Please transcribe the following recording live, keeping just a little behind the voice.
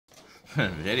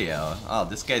Video. Oh,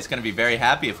 this guy's gonna be very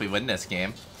happy if we win this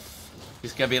game.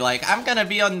 He's gonna be like, I'm gonna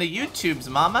be on the YouTubes,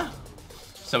 mama.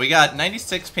 So we got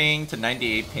 96 ping to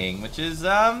 98 ping, which is,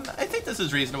 I think this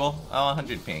is reasonable. Oh,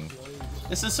 100 ping.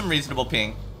 This is some reasonable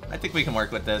ping. I think we can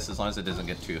work with this as long as it doesn't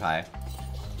get too high.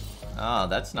 Oh,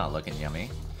 that's not looking yummy.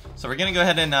 So we're gonna go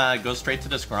ahead and go straight to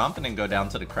the Scrump and then go down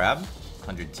to the Crab.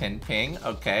 110 ping.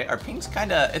 Okay, our ping's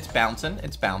kinda, it's bouncing.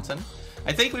 It's bouncing.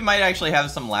 I think we might actually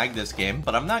have some lag this game,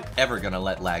 but I'm not ever gonna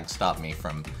let lag stop me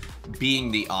from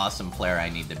being the awesome player I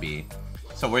need to be.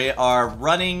 So we are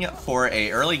running for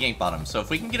a early gank bottom. So if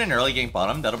we can get an early gank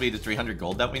bottom, that'll be the 300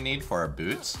 gold that we need for our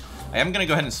boots. I am gonna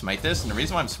go ahead and smite this, and the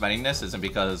reason why I'm smiting this isn't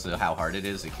because of how hard it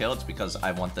is to kill, it's because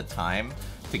I want the time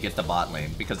to get the bot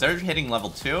lane. Because they're hitting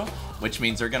level 2, which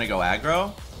means they're gonna go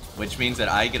aggro, which means that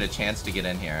I get a chance to get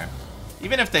in here.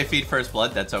 Even if they feed first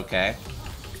blood, that's okay.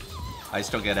 I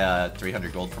still get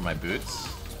 300 gold for my boots.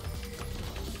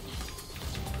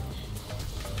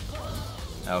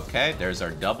 Okay, there's our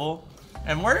double.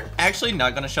 And we're actually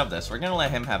not going to shove this. We're going to let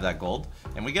him have that gold.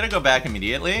 And we got to go back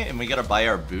immediately, and we got to buy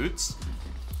our boots.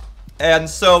 And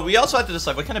so we also have to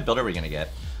decide what kind of build are we going to get.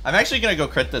 I'm actually going to go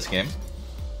crit this game,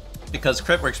 because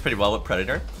crit works pretty well with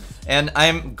Predator. And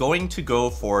I'm going to go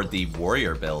for the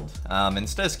warrior build.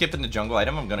 Instead of skipping the jungle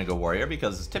item, I'm going to go warrior,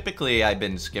 because typically I've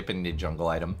been skipping the jungle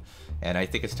item. And I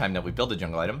think it's time that we build a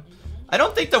jungle item. I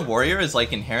don't think the warrior is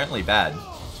like inherently bad.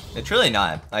 It's really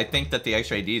not. I think that the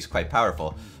extra AD is quite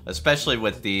powerful. Especially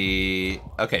with the...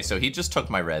 Okay, so he just took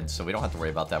my red, so we don't have to worry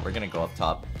about that. We're going to go up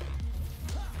top.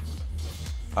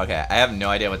 Okay, I have no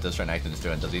idea what this Renekton's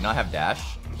doing. Does he not have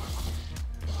dash?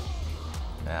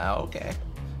 Okay.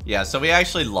 Yeah, so we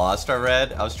actually lost our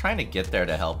red. I was trying to get there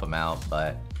to help him out,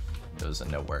 but it was a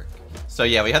no work. So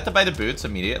yeah, we have to buy the boots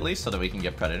immediately so that we can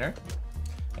get Predator.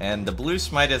 And the blue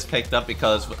smite is picked up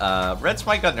because red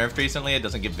smite got nerfed recently. It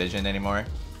doesn't give vision anymore.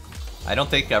 I don't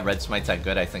think red smite's that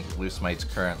good. I think blue smite's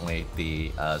currently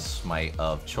the smite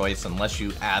of choice unless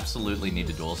you absolutely need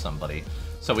to duel somebody.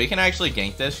 So we can actually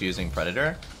gank this using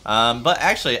Predator. But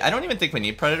actually, I don't even think we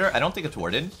need Predator. I don't think it's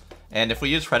warded. And if we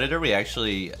use Predator, we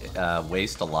actually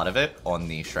waste a lot of it on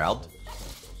the Shroud.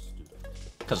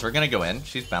 Because we're going to go in.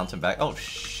 She's bouncing back. Oh,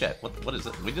 shit. What is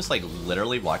it? We just, like,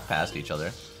 literally walked past each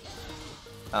other.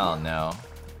 Oh, no.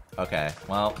 Okay,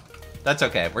 well, that's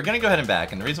okay. We're going to go ahead and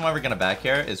back. And the reason why we're going to back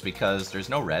here is because there's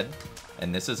no red.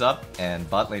 And this is up. And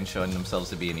bot lane showing themselves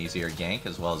to be an easier gank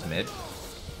as well as mid.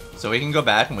 So we can go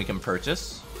back and we can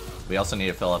purchase. We also need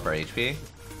to fill up our HP.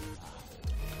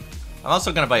 I'm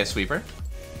also going to buy a sweeper.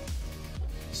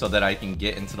 So that I can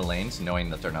get into the lanes knowing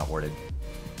that they're not warded.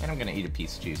 And I'm going to eat a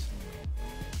piece of cheese.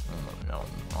 No.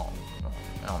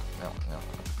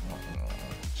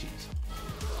 Cheese.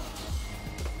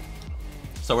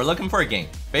 So we're looking for a gank.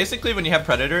 Basically, when you have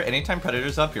Predator, anytime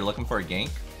Predator's up, you're looking for a gank.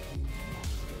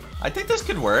 I think this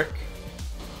could work.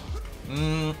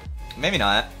 Maybe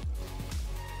not.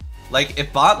 Like,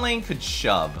 if bot lane could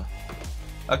shove.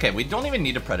 Okay, we don't even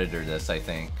need to Predator this, I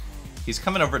think. He's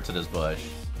coming over to this bush.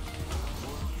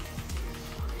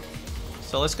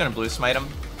 So let's go and blue smite him.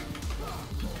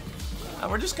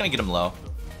 We're just going to get him low.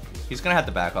 He's going to have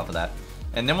to back off of that.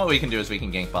 And then what we can do is we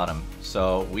can gank bottom.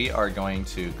 So we are going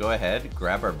to go ahead,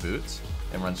 grab our boots,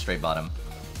 and run straight bottom.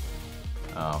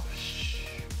 Oh,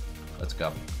 let's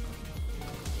go.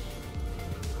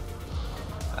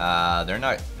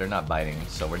 They're not biting,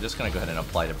 so we're just gonna go ahead and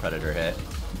apply the Predator hit.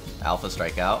 Alpha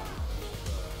strike out.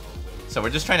 So we're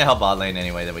just trying to help bot lane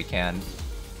any way that we can.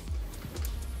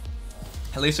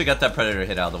 At least we got that Predator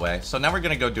hit out of the way. So now we're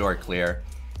gonna go do our clear.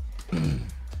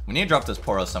 We need to drop this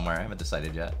Poro somewhere. I haven't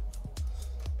decided yet.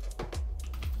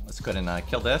 Let's go ahead and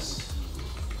kill this.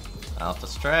 Alpha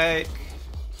strike.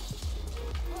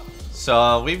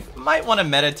 So we might want to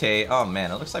meditate. Oh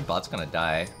man, it looks like bot's gonna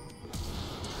die.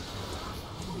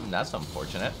 That's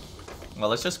unfortunate. Well,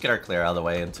 let's just get our clear out of the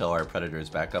way until our Predator is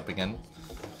back up again.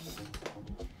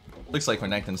 Looks like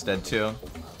Renekton's dead too.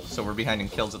 So we're behind in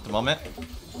kills at the moment.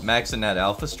 Maxing that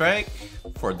Alpha Strike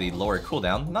for the lower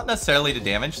cooldown. Not necessarily the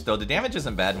damage, though the damage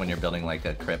isn't bad when you're building like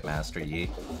a Crit Master Yi.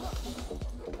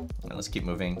 Right, let's keep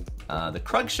moving. The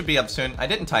Krug should be up soon. I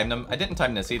didn't time them. I didn't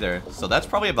time this either. So that's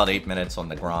probably about 8 minutes on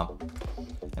the Gromp.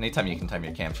 Anytime you can time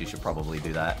your camps, you should probably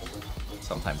do that.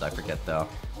 Sometimes I forget though.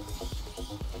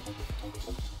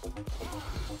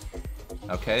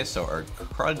 Okay, so our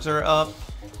Krugs are up.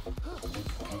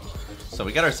 So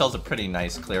we got ourselves a pretty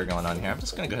nice clear going on here. I'm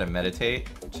just gonna go ahead and meditate,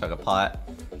 chug a pot,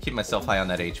 keep myself high on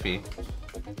that HP.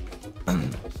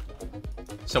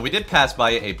 So we did pass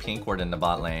by a pink ward in the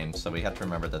bot lane, so we have to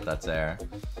remember that that's there.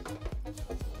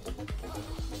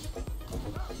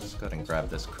 Let's go ahead and grab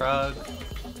this Krug.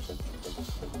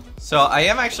 So I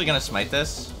am actually going to smite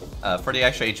this for the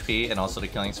extra HP and also the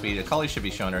killing speed. Akali should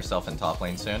be showing herself in top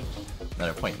lane soon.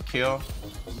 Another point in Q.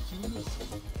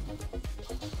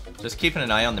 Just keeping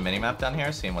an eye on the minimap down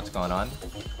here, seeing what's going on.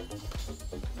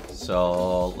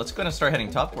 So let's go ahead and start heading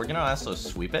top. We're going to also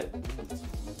sweep it.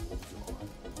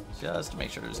 Just to make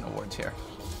sure there's no wards here.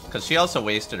 Because she also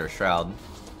wasted her shroud.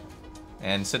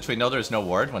 And since we know there's no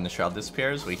ward when the shroud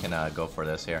disappears, we can go for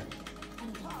this here.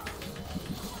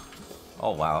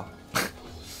 Oh, wow.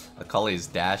 Akali's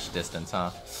dash distance,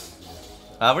 huh?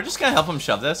 We're just gonna help him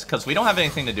shove this, because we don't have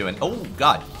anything to do in... Oh,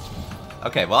 God.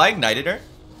 Okay, well, I ignited her.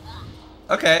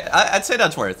 Okay, I'd say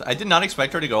that's worth. I did not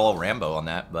expect her to go all Rambo on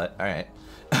that, but alright.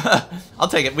 I'll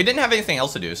take it. We didn't have anything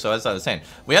else to do, so as I was saying,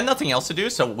 we had nothing else to do,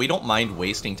 so we don't mind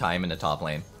wasting time in the top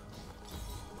lane.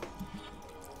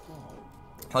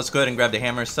 Let's go ahead and grab the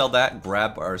hammer, sell that,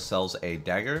 grab ourselves a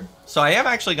dagger. So I am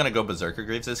actually going to go Berserker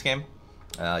Greaves this game.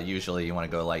 Usually you want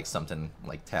to go like something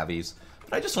like Tabbies,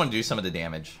 but I just want to do some of the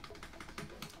damage.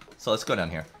 So let's go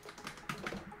down here.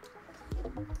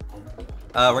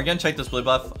 We're going to check this blue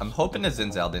buff. I'm hoping the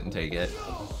Zinzal didn't take it.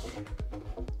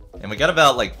 And we got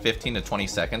about like 15 to 20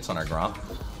 seconds on our Gromp.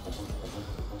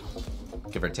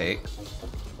 Give or take.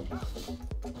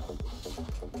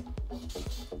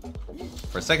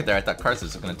 For a second there, I thought Karthus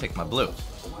was going to take my blue.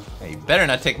 Hey, you better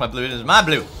not take my blue. It is my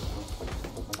blue.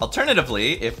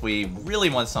 Alternatively, if we really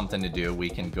want something to do,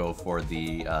 we can go for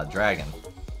the dragon.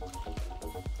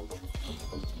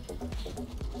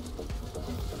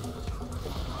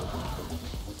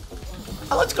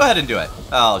 Oh, let's go ahead and do it.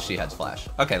 Oh, she has flash.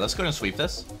 Okay, let's go and sweep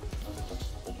this.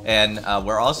 And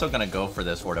we're also going to go for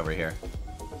this ward over here.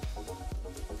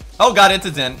 Oh god, it's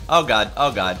a Zin. Oh god,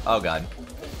 oh god, oh god.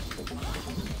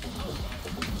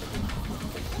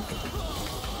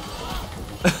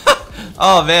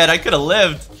 Oh man, I could have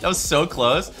lived. That was so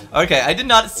close. Okay, I did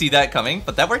not see that coming,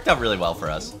 but that worked out really well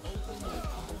for us.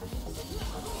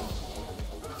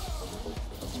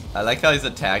 I like how he's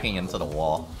attacking into the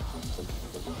wall.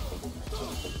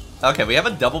 Okay, we have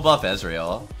a double buff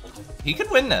Ezreal. He could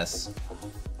win this.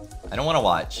 I don't want to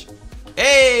watch.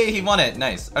 Hey, he won it.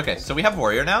 Nice. Okay, so we have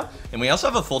Warrior now, and we also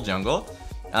have a full jungle.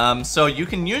 So you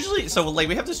can usually... So, like,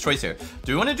 we have this choice here.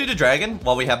 Do we want to do the dragon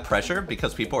while we have pressure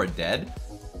because people are dead?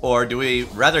 Or do we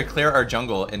rather clear our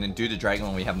jungle and then do the dragon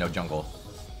when we have no jungle?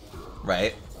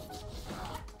 Right?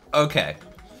 Okay.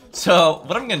 So,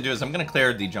 what I'm going to do is I'm going to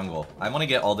clear the jungle. I want to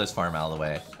get all this farm out of the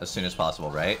way as soon as possible,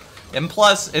 right? And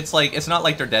plus, it's like, it's not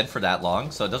like they're dead for that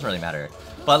long, so it doesn't really matter.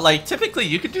 But, like, typically,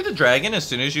 you could do the dragon as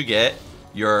soon as you get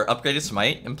your upgraded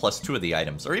smite and plus 2 of the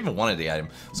items, or even 1 of the item.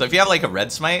 So if you have, like, a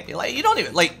red smite, like, you don't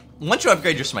even, like, once you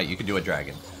upgrade your smite, you can do a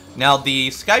dragon. Now,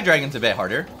 the sky dragon's a bit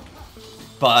harder,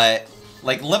 but...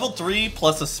 like, level 3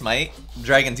 plus a smite,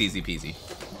 dragon's easy peasy.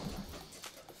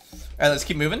 Alright, let's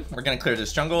keep moving. We're going to clear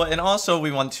this jungle. And also,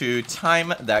 we want to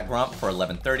time that Gromp for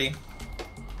 11:30.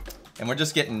 And we're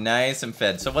just getting nice and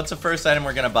fed. So what's the first item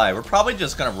we're going to buy? We're probably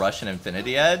just going to rush an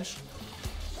Infinity Edge.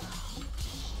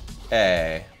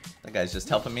 Hey, that guy's just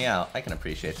helping me out. I can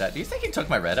appreciate that. Do you think he took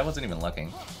my red? I wasn't even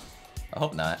looking. I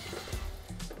hope not.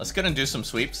 Let's go and do some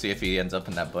sweeps, see if he ends up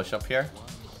in that bush up here.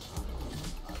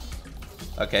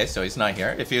 Okay, so he's not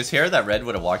here. If he was here, that red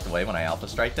would have walked away when I alpha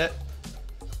striked it.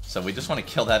 So we just want to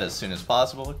kill that as soon as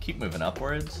possible. Keep moving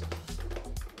upwards.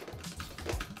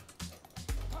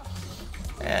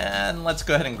 And let's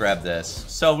go ahead and grab this.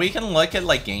 So we can look at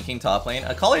like ganking top lane.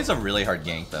 Akali's a really hard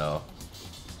gank though.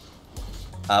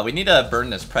 We need to burn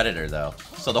this Predator though.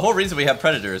 So the whole reason we have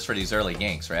Predator is for these early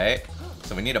ganks, right?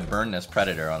 So we need to burn this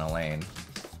Predator on a lane.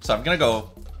 So I'm gonna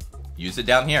go use it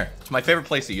down here. It's my favorite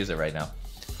place to use it right now.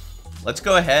 Let's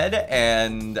go ahead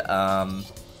and,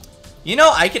 you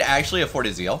know, I could actually afford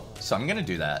a Zeal, so I'm going to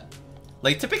do that.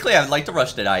 Like, typically, I'd like to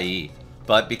rush the IE,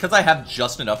 but because I have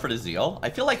just enough for the Zeal,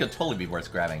 I feel like it'd totally be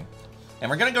worth grabbing.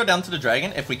 And we're going to go down to the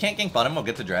Dragon. If we can't gank bottom, we'll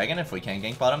get the Dragon. If we can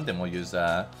gank bottom, then we'll use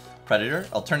Predator.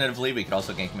 Alternatively, we could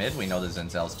also gank mid. We know the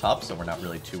Zinzal's top, so we're not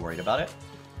really too worried about it.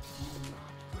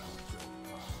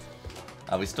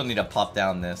 We still need to pop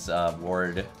down this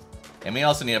ward, and we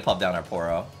also need to pop down our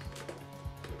Poro.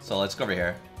 So let's go over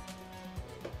here.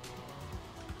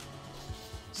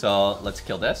 So let's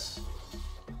kill this.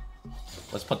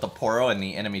 Let's put the Poro in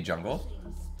the enemy jungle.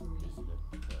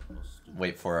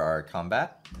 Wait for our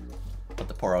combat. Put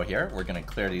the Poro here. We're going to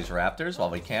clear these raptors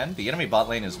while we can. The enemy bot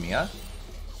lane is Mia.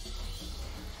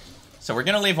 So we're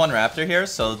going to leave one raptor here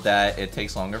so that it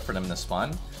takes longer for them to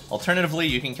spawn. Alternatively,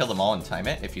 you can kill them all and time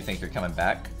it if you think you're coming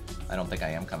back. I don't think I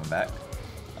am coming back.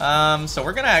 So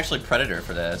we're going to actually Predator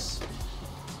for this.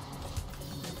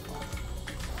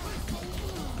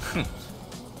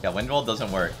 Yeah, Windwall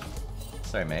doesn't work.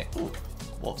 Sorry, mate. Ooh,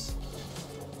 wolves.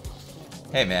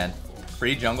 Hey man,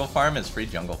 free jungle farm is free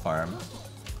jungle farm.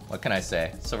 What can I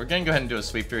say? So we're gonna go ahead and do a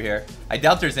sweep through here. I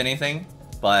doubt there's anything,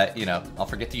 but you know, I'll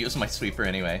forget to use my sweeper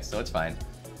anyway, so it's fine.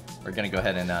 We're gonna go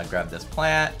ahead and grab this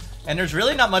plant. And there's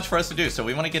really not much for us to do, so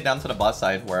we want to get down to the boss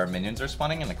side where our minions are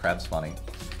spawning and the crab's spawning.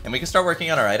 And we can start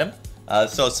working on our item.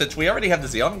 So since we already have the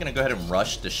Zeal, I'm gonna go ahead and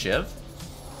rush the Shiv.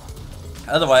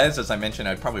 Otherwise, as I mentioned,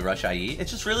 I'd probably rush IE. It's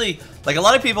just really, like a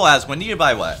lot of people ask, when do you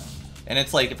buy what? And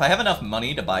it's like, if I have enough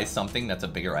money to buy something that's a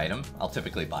bigger item, I'll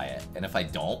typically buy it. And if I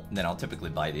don't, then I'll typically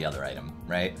buy the other item,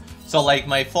 right? So like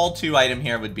my fall 2 item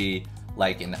here would be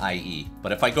like an IE.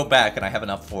 But if I go back and I have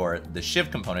enough for the Shiv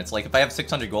components, like if I have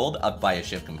 600 gold, I'll buy a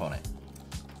Shiv component.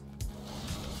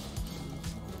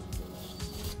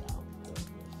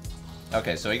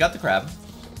 Okay, so we got the crab.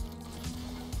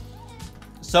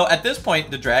 So at this point,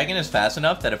 the dragon is fast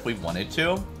enough that if we wanted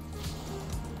to...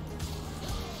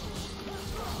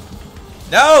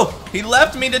 No! He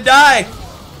left me to die!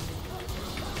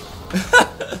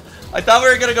 I thought we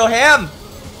were gonna go ham!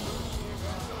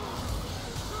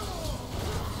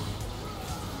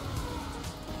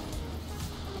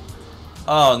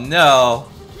 Oh no.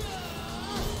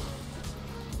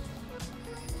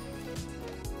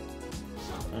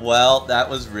 Well, that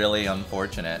was really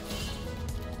unfortunate.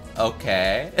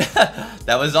 Okay.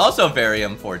 That was also very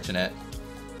unfortunate.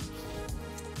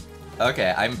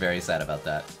 Okay, I'm very sad about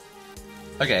that.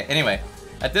 Okay, anyway.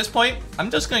 At this point,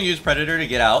 I'm just going to use Predator to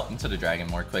get out into the dragon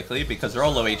more quickly because they're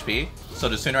all low HP. So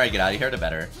the sooner I get out of here, the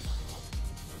better.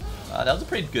 That was a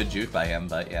pretty good juke by him,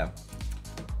 but yeah.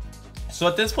 So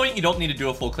at this point, you don't need to do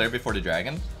a full clear before the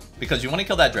dragon. Because you want to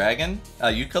kill that dragon.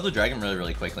 You kill the dragon really,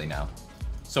 really quickly now.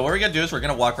 So what we're going to do is we're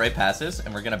going to walk right past this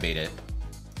and we're going to bait it.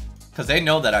 Because they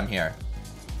know that I'm here.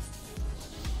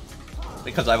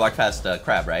 Because I walked past the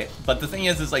crab, right? But the thing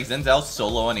is like Xin Zhao's so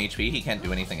low on HP, he can't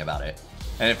do anything about it.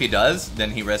 And if he does, then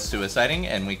he risks suiciding,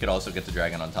 and we could also get the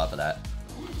dragon on top of that.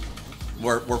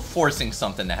 We're forcing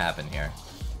something to happen here.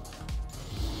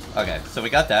 Okay, so we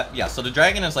got that. Yeah, so the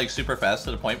dragon is like super fast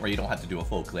to the point where you don't have to do a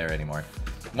full clear anymore.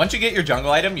 Once you get your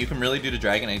jungle item, you can really do the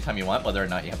dragon anytime you want, whether or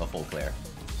not you have a full clear.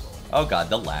 Oh god,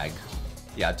 the lag.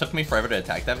 Yeah, it took me forever to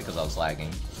attack that because I was lagging.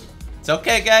 It's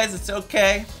okay, guys, it's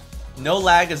okay. No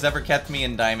lag has ever kept me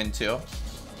in Diamond 2.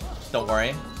 Don't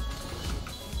worry.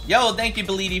 Yo, thank you,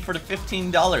 Belidi, for the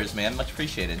 $15, man. Much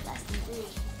appreciated.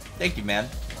 Thank you, man.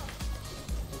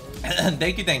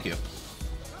 Thank you, thank you.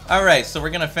 Alright, so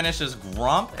we're going to finish this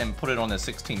Gromp and put it on the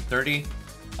 1630.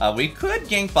 We could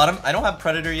gank bottom. I don't have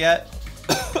Predator yet.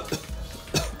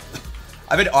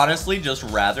 I would honestly just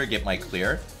rather get my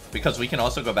clear, because we can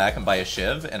also go back and buy a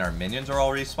Shiv, and our minions are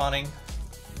all respawning.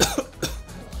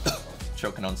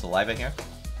 Choking on saliva here.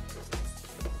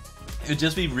 It would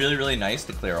just be really, really nice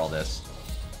to clear all this.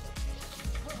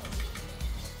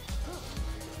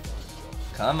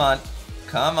 Come on.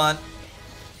 Come on.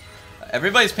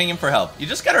 Everybody's pinging for help. You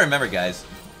just gotta remember, guys.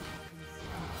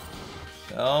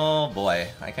 Oh boy.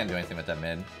 I can't do anything with that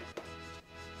mid.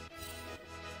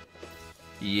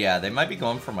 Yeah, they might be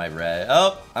going for my red.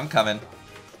 Oh, I'm coming.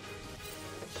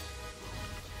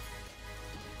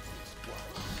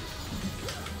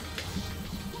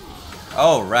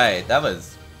 Oh, right. That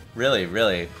was really,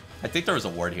 really... I think there was a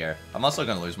ward here. I'm also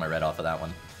going to lose my red off of that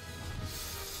one.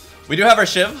 We do have our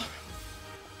Shiv.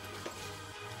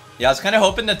 Yeah, I was kind of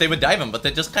hoping that they would dive him, but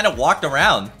they just kind of walked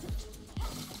around.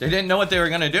 They didn't know what they were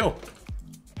going to do.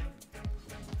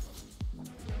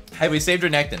 Hey, we saved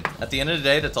Renekton. At the end of the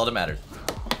day, that's all that matters.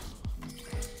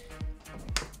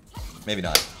 Maybe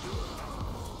not.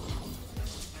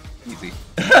 Easy.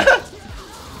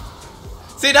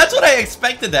 See, that's what I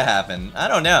expected to happen. I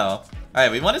don't know.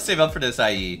 Alright, we want to save up for this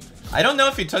IE. I don't know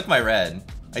if he took my red.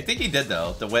 I think he did,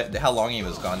 though. How long he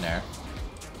was gone there.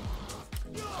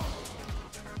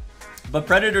 But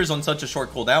Predator's on such a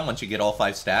short cooldown once you get all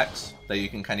 5 stacks that you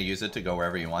can kind of use it to go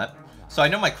wherever you want. So I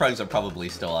know my Krugs are probably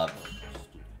still up.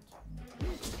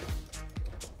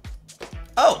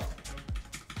 Oh!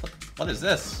 What is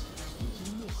this?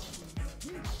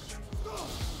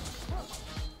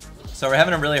 So we're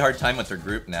having a really hard time with their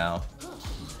group now.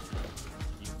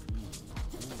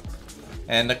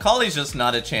 And the Collie's just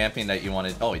not a champion that you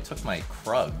wanted. Oh, he took my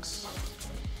Krugs.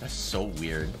 That's so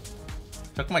weird.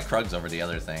 Took my Krugs over the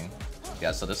other thing.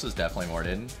 Yeah, so this was definitely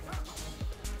warded.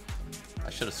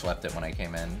 I should have swept it when I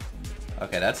came in.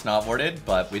 Okay, that's not warded,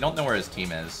 but we don't know where his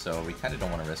team is, so we kind of don't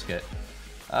want to risk it.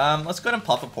 Let's go ahead and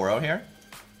pop a Poro here.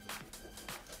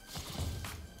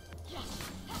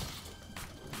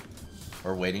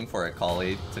 We're waiting for a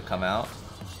Collie to come out.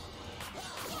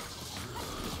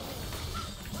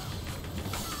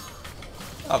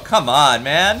 Oh, come on,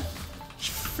 man.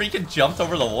 Freaking jumped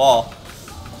over the wall.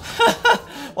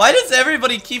 Why does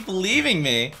everybody keep leaving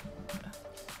me?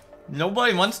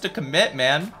 Nobody wants to commit,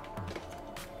 man.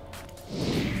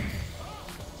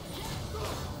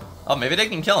 Oh, maybe they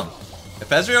can kill him. If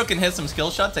Ezreal can hit some skill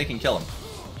shots, they can kill him.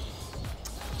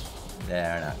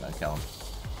 They're not gonna kill him.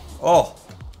 Oh,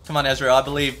 come on, Ezreal, I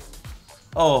believe.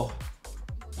 Oh.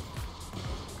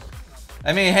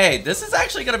 I mean, hey, this is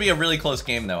actually gonna be a really close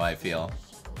game, though, I feel.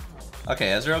 Okay,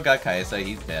 Ezreal got Cowsep,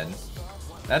 he's dead.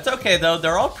 That's okay, though.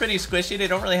 They're all pretty squishy. They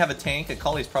don't really have a tank.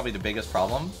 Akali's probably the biggest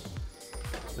problem.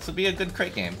 This will be a good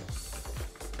crit game.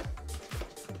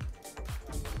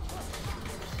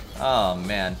 Oh,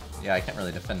 man. Yeah, I can't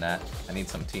really defend that. I need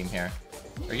some team here.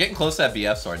 We're getting close to that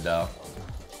BF sword, though.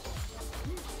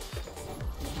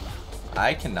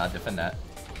 I cannot defend that.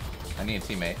 I need a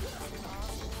teammate.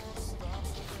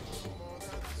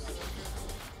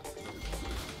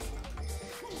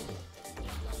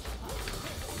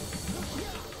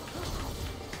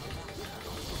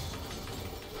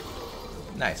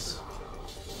 Nice.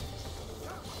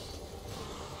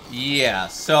 Yeah,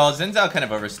 so Xin Zhao kind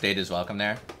of overstayed his welcome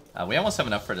there. We almost have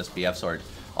enough for this BF sword.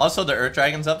 Also, the Earth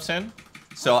Dragon's up soon.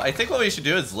 So I think what we should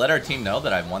do is let our team know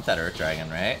that I want that Earth Dragon,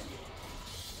 right?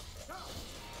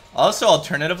 Also,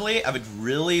 alternatively, I would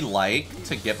really like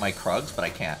to get my Krugs, but I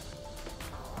can't.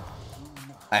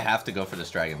 I have to go for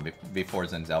this dragon before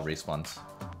Xin Zhao respawns.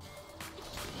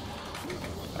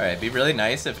 Alright, it'd be really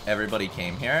nice if everybody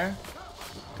came here.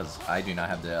 Because I do not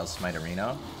have the El Smite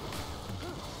Arena.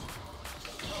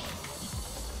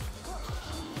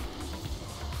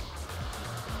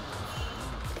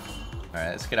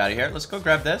 Alright, let's get out of here. Let's go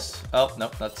grab this. Oh,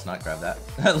 nope, let's not grab that.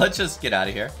 Let's just get out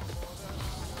of here.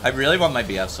 I really want my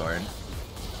BF sword.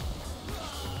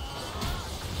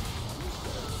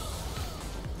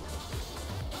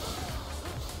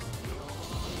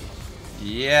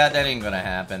 Yeah, that ain't gonna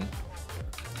happen.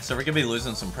 So we're gonna be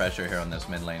losing some pressure here on this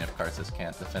mid lane if Karthus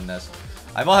can't defend this.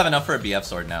 I will have enough for a BF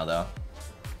sword now, though.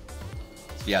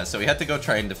 Yeah, so we have to go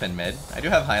try and defend mid. I do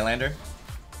have Highlander.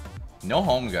 No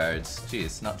home guards.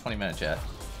 Jeez, not 20 minutes yet.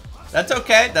 That's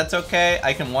okay, that's okay.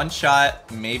 I can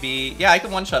one-shot, maybe... Yeah, I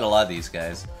can one-shot a lot of these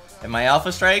guys. And my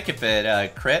Alpha Strike, if it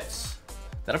crits,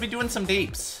 that'll be doing some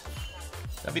deeps.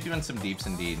 That'll be doing some deeps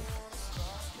indeed.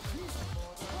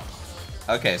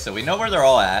 Okay, so we know where they're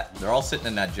all at. They're all sitting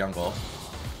in that jungle.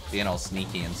 Being all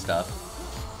sneaky and stuff.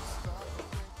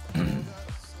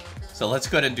 So let's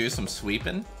go ahead and do some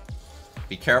sweeping.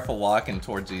 Be careful walking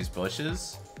towards these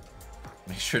bushes.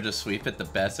 Make sure to sweep it the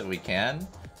best that we can.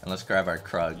 And let's grab our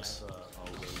Krugs.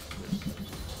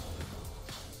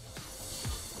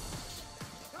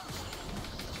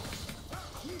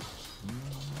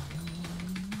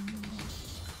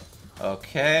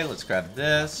 Okay, let's grab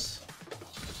this.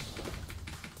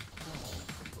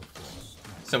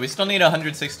 So we still need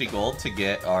 160 gold to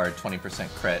get our 20%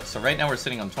 crit. So right now we're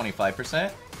sitting on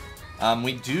 25%.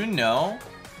 We do know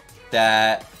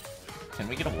that... Can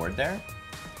we get a ward there?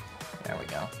 There we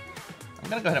go. I'm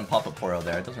gonna go ahead and pop a Poro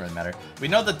there. It doesn't really matter. We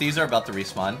know that these are about to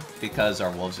respawn because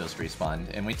our wolves just respawned.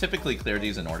 And we typically clear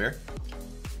these in order.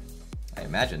 I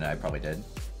imagine I probably did.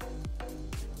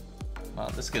 Well,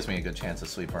 this gives me a good chance to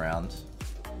sweep around.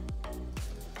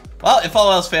 Well, if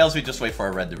all else fails, we just wait for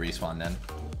our red to respawn then.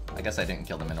 I guess I didn't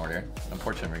kill them in order.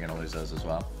 Unfortunately, we're gonna lose those as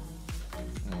well.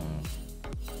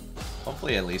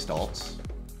 Hopefully at least ults.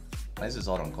 Why is his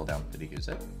ult on cooldown? Did he use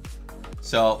it?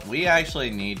 So, we actually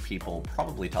need people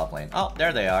probably top lane. Oh,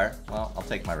 there they are. Well, I'll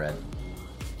take my red.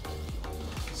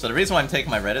 So the reason why I'm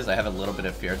taking my red is I have a little bit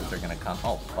of fear that they're gonna come.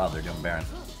 Oh, wow, they're doing Baron.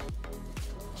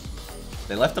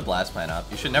 They left the blast plant up.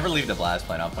 You should never leave the blast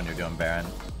plant up when you're doing Baron.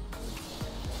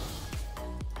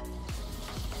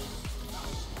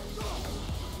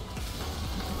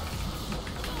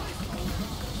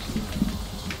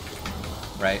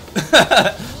 Right?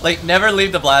 Like, never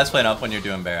leave the blast plant up when you're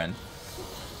doing Baron.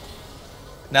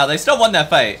 Now, they still won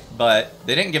that fight, but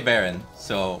they didn't get Baron,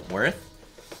 so worth.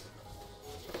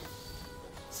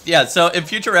 Yeah, so in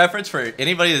future reference for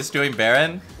anybody that's doing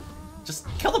Baron, just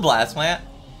kill the blast plant.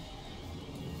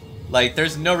 Like,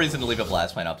 there's no reason to leave a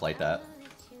blast plant up like that.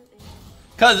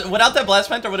 Because without that blast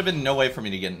plant, there would have been no way for me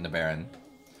to get into Baron.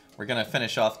 We're going to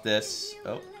finish off this.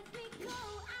 Oh.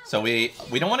 So we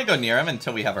don't want to go near him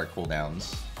until we have our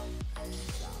cooldowns.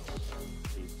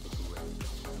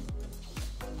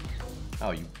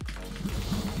 Oh, you...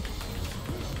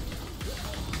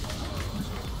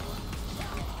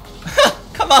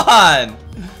 Come on!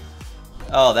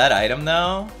 Oh, that item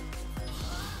though?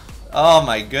 Oh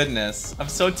my goodness. I'm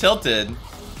so tilted.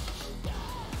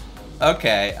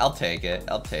 Okay, I'll take it.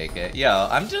 I'll take it. Yo,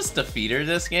 I'm just a feeder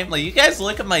this game. Like, you guys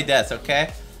look at my deaths,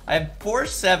 okay? I have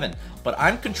 4-7. But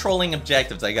I'm controlling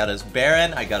objectives. I got us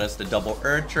Baron, I got us the double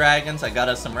Earth Dragons, I got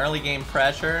us some early game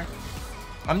pressure.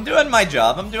 I'm doing my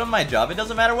job, I'm doing my job. It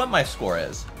doesn't matter what my score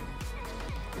is.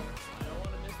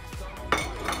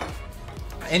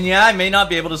 And yeah, I may not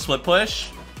be able to split push,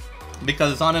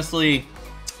 because honestly,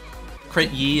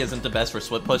 Crit Yi isn't the best for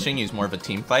split pushing. He's more of a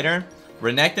team fighter.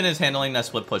 Renekton is handling that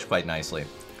split push quite nicely.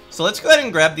 So let's go ahead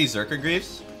and grab these Zerker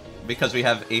Greaves, because we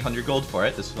have 800 gold for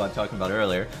it. This is what I was talking about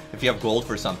earlier. If you have gold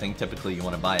for something, typically you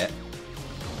want to buy it.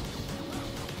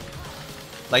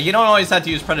 Like, you don't always have to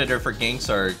use Predator for ganks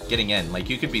or getting in. Like,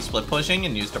 you could be split pushing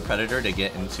and use the Predator to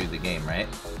get into the game, right?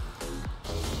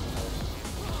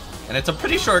 And it's a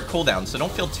pretty short cooldown, so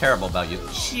don't feel terrible about you.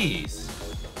 Jeez.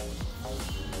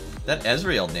 That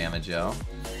Ezreal damage, yo.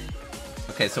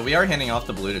 Okay, so we are handing off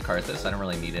the blue to Karthus. I don't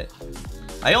really need it.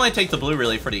 I only take the blue,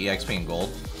 really, for the EXP and gold.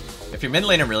 If your mid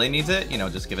laner really needs it, you know,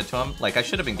 just give it to him. Like, I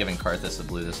should have been giving Karthus the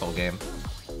blue this whole game.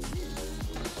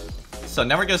 So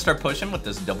now we're going to start pushing with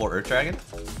this double Earth Dragon.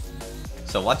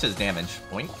 So watch his damage.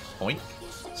 Boink, boink.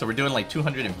 So we're doing like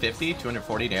 250,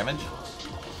 240 damage.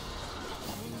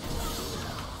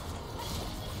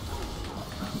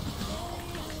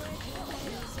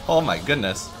 Oh my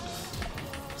goodness.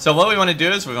 So what we want to do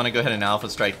is we want to go ahead and Alpha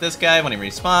Strike this guy when he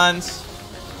respawns.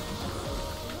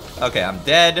 Okay, I'm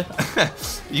dead.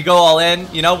 You go all in.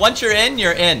 You know, once you're in,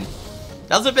 you're in.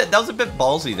 That was a bit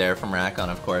ballsy there from Rakon,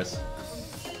 of course.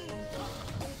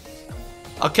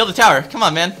 I'll kill the tower. Come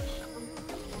on, man.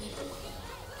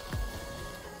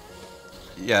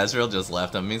 Yeah, Ezreal just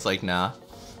left him. He's like, nah.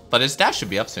 But his dash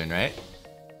should be up soon, right?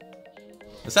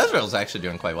 This Ezreal's actually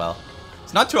doing quite well.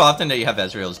 It's not too often that you have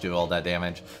Ezreals do all that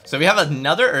damage. So we have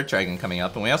another Earth Dragon coming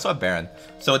up, and we also have Baron.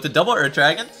 So with the double Earth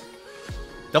Dragons,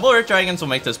 double Earth Dragons will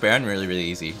make this Baron really, really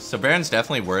easy. So Baron's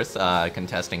definitely worth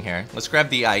contesting here. Let's grab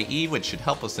the IE, which should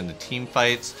help us in the team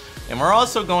fights. And we're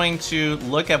also going to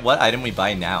look at what item we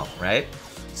buy now, right?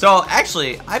 So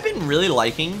actually, I've been really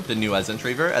liking the new Essence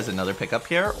Reaver as another pickup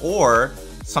here, or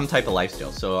some type of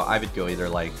lifesteal. So I would go either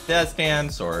like Death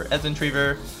Dance or Essence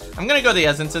Reaver. I'm gonna go the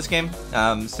Essence this game,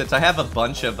 since I have a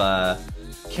bunch of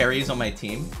carries on my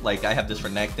team. Like, I have this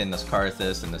Renekton, this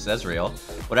Karthus, and this Ezreal.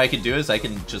 What I could do is I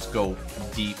can just go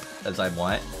deep as I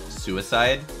want,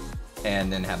 Suicide,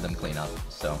 and then have them clean up,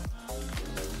 so.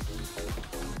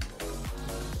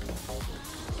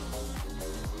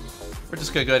 We're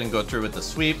just gonna go ahead and go through with the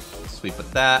sweep. Sweep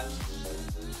with that.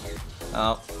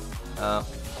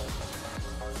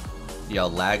 Yo,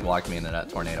 lag walked me into that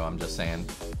tornado, I'm just saying.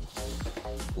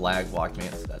 Lag walked me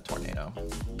into that tornado.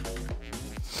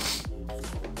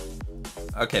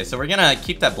 Okay, so we're gonna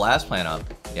keep that blast plan up.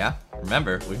 Yeah,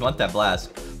 remember, we want that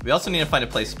blast. We also need to find a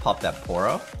place to pop that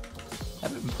Poro. I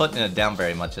haven't been putting it down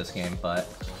very much this game, but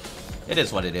it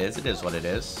is what it is. It is what it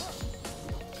is.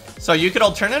 So you could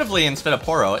alternatively, instead of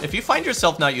Poro, if you find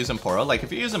yourself not using Poro, like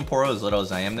if you're using Poro as little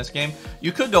as I am this game,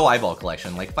 you could go Eyeball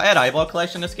Collection. Like if I had Eyeball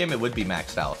Collection this game, it would be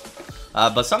maxed out.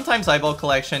 But sometimes Eyeball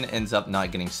Collection ends up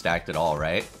not getting stacked at all,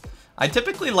 right? I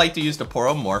typically like to use the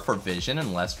Poro more for vision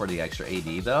and less for the extra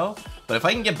AD though. But if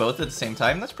I can get both at the same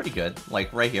time, that's pretty good.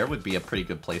 Like right here would be a pretty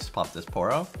good place to pop this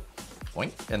Poro.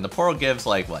 Boink. And the Poro gives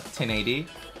like, what, 10 AD?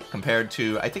 Compared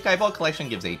to, I think Eyeball Collection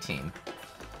gives 18.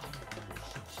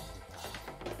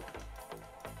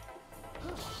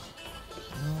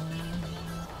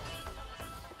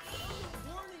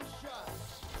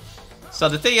 So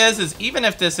the thing is even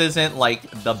if this isn't like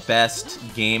the best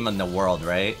game in the world,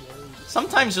 right?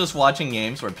 Sometimes just watching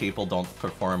games where people don't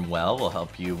perform well will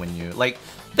help you when you, like,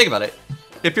 think about it.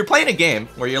 If you're playing a game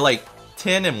where you're like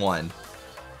 10-1,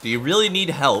 do you really need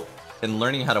help in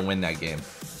learning how to win that game,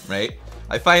 right?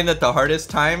 I find that the hardest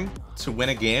time to win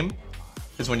a game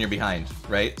is when you're behind,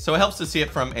 right? So it helps to see it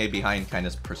from a behind kind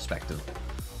of perspective.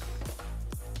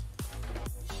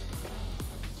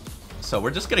 So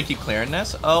we're just gonna keep clearing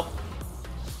this. Oh,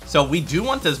 so we do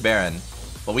want this Baron.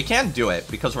 But we can't do it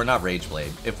because we're not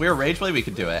Rageblade. If we were Rageblade, we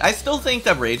could do it. I still think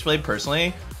that Rageblade,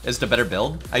 personally, is the better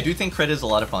build. I do think Crit is a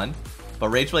lot of fun,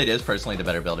 but Rageblade is personally the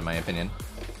better build in my opinion.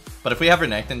 But if we have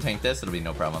Renekton tank this, it'll be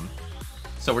no problem.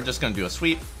 So we're just going to do a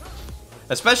sweep.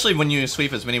 Especially when you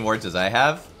sweep as many wards as I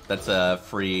have. That's a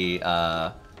free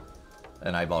an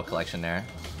Eyeball Collection there.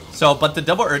 So, but the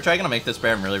double Earth Dragon will make this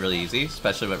Baron really, really easy,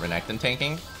 especially with Renekton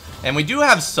tanking. And we do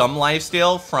have some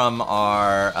lifesteal from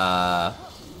our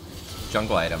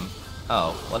jungle item.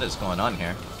 Oh, what is going on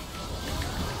here?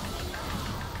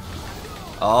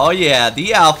 Oh yeah,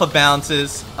 the alpha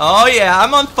bounces. Oh yeah,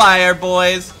 I'm on fire,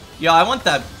 boys. Yo, I want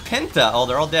that Penta. Oh,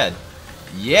 they're all dead.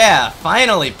 Yeah,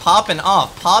 finally popping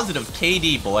off. Positive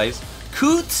KD, boys.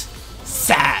 Cowsep.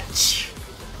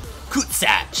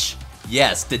 Cowsep.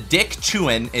 Yes, the dick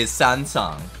chewing is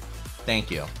Samsung.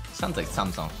 Thank you. Sounds like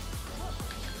Samsung.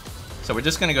 So we're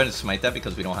just gonna go to smite that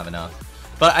because we don't have enough.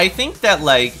 But I think that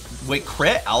like with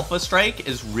crit, Alpha Strike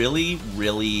is really,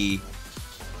 really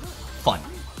fun.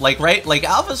 Like, right? Like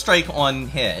Alpha Strike on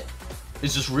hit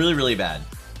is just really, really bad.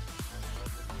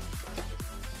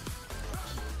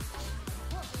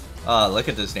 Oh, look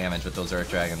at this damage with those Earth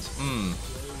Dragons. And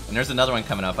there's another one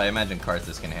coming up. I imagine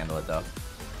Karthus can handle it though.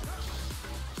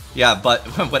 Yeah, but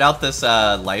without this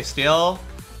lifesteal,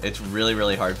 it's really,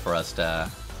 really hard for us to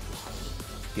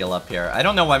heal up here. I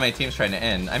don't know why my team's trying to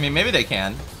end. I mean, maybe they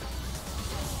can.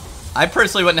 I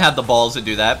personally wouldn't have the balls to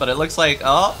do that, but it looks like,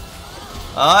 oh,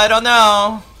 I don't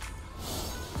know.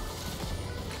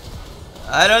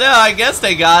 I don't know. I guess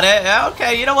they got it.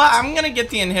 Okay, you know what? I'm going to get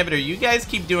the inhibitor. You guys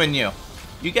keep doing you.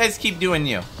 You guys keep doing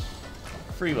you.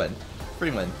 Free win.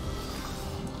 Free win.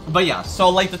 But yeah, so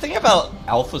like the thing about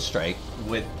Alpha Strike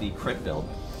with the crit build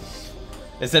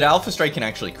is that Alpha Strike can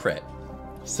actually crit.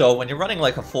 So when you're running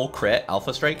like a full crit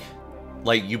Alpha Strike,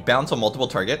 like you bounce on multiple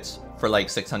targets for like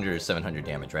 600 or 700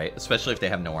 damage, right? Especially if they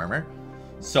have no armor.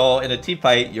 So in a team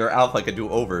fight, your Alpha could do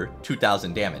over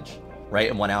 2,000 damage, right?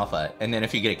 In one Alpha. And then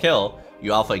if you get a kill,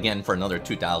 you Alpha again for another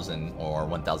 2,000 or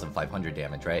 1,500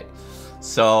 damage, right?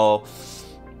 So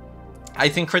I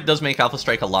think crit does make Alpha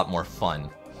Strike a lot more fun.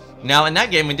 Now in that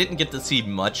game, we didn't get to see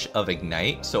much of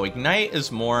Ignite. So Ignite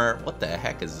is more, what the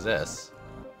heck is this?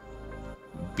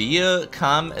 Bia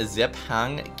Kam Zip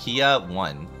Hang Kia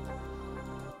 1.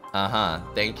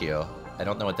 Thank you. I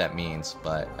don't know what that means,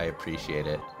 but I appreciate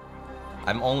it.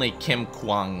 I'm only Kim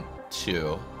Kwang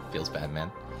 2. Feels bad,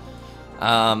 man.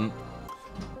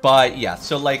 But yeah,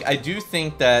 so like I do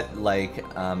think that like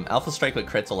Alpha Strike with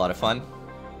crit's a lot of fun.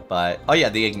 But oh yeah,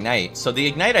 the Ignite. So the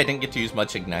Ignite, I didn't get to use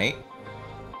much Ignite.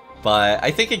 But I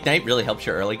think Ignite really helps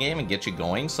your early game and get you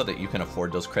going so that you can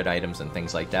afford those crit items and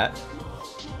things like that.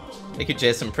 Thank you,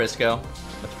 Jason Prisco.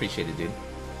 Much appreciated, dude.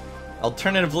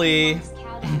 Alternatively,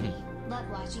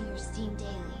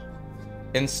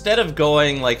 instead of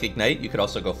going like Ignite, you could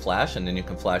also go Flash, and then you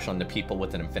can flash on the people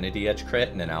with an Infinity Edge crit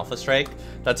and an Alpha Strike.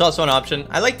 That's also an option.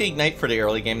 I like the Ignite for the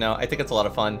early game now. I think it's a lot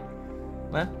of fun.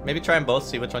 Well, maybe try them both,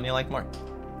 see which one you like more.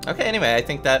 Okay, anyway, I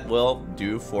think that will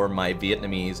do for my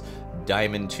Vietnamese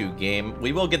Diamond 2 game.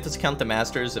 We will get this count to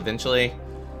Masters eventually.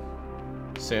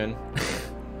 Soon.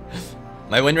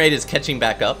 My win rate is catching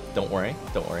back up. Don't worry.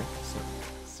 Don't worry.